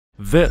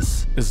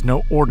This is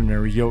no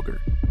ordinary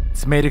yogurt.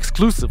 It's made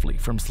exclusively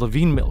from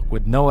Slovene milk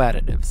with no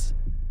additives.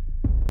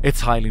 It's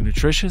highly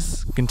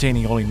nutritious,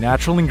 containing only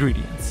natural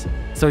ingredients,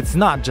 so it's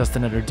not just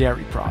another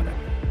dairy product.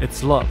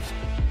 It's love,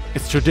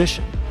 it's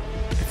tradition,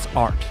 it's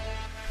art.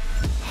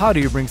 How do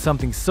you bring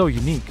something so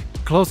unique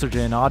closer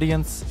to an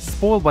audience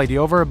spoiled by the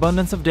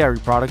overabundance of dairy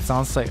products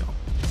on sale?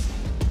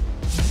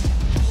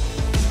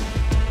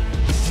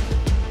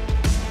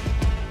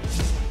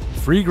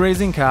 Free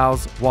grazing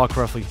cows walk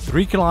roughly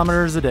 3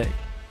 kilometers a day.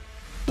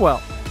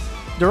 Well,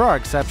 there are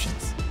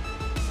exceptions.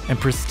 And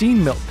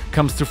pristine milk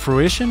comes to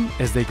fruition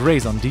as they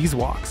graze on these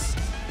walks.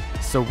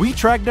 So we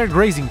tracked their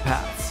grazing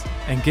paths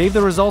and gave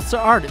the results to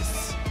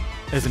artists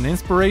as an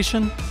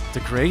inspiration to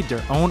create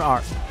their own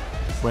art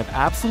with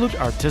absolute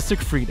artistic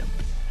freedom.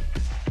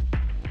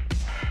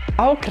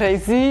 Wow,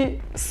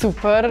 crazy,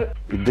 super.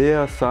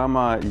 Ideja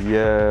sama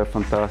je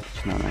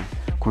fantastična, ne?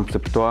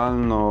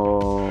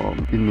 Konceptualno,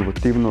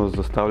 inovativno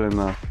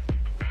zastavljena.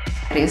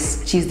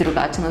 Res čist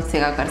drugačen od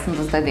vsega, kar sem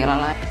do zdaj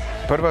delala.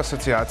 Prva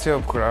asociacija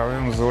ob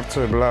kravjem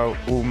vzorcu je bila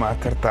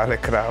mater tale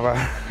krava,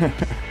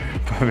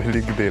 pa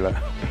veliko dela.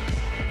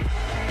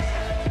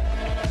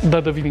 Da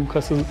vidim,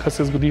 kaj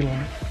se je zgodilo.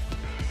 Ne?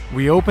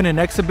 We opened an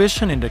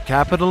exhibition in the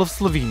capital of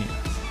Slovenia.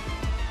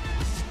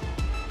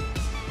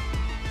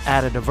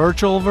 Added a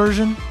virtual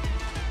version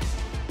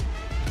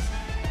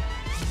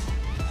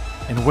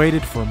and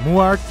waited for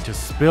Muart to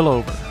spill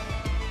over.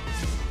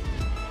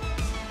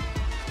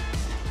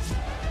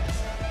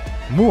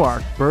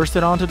 Muart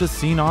bursted onto the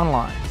scene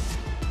online,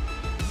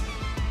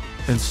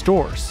 in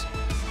stores,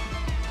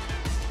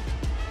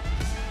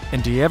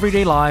 in the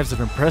everyday lives of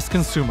impressed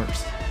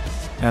consumers,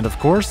 and of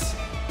course,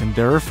 in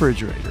their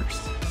refrigerators.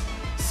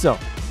 So,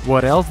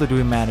 what else did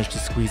we manage to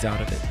squeeze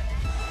out of it?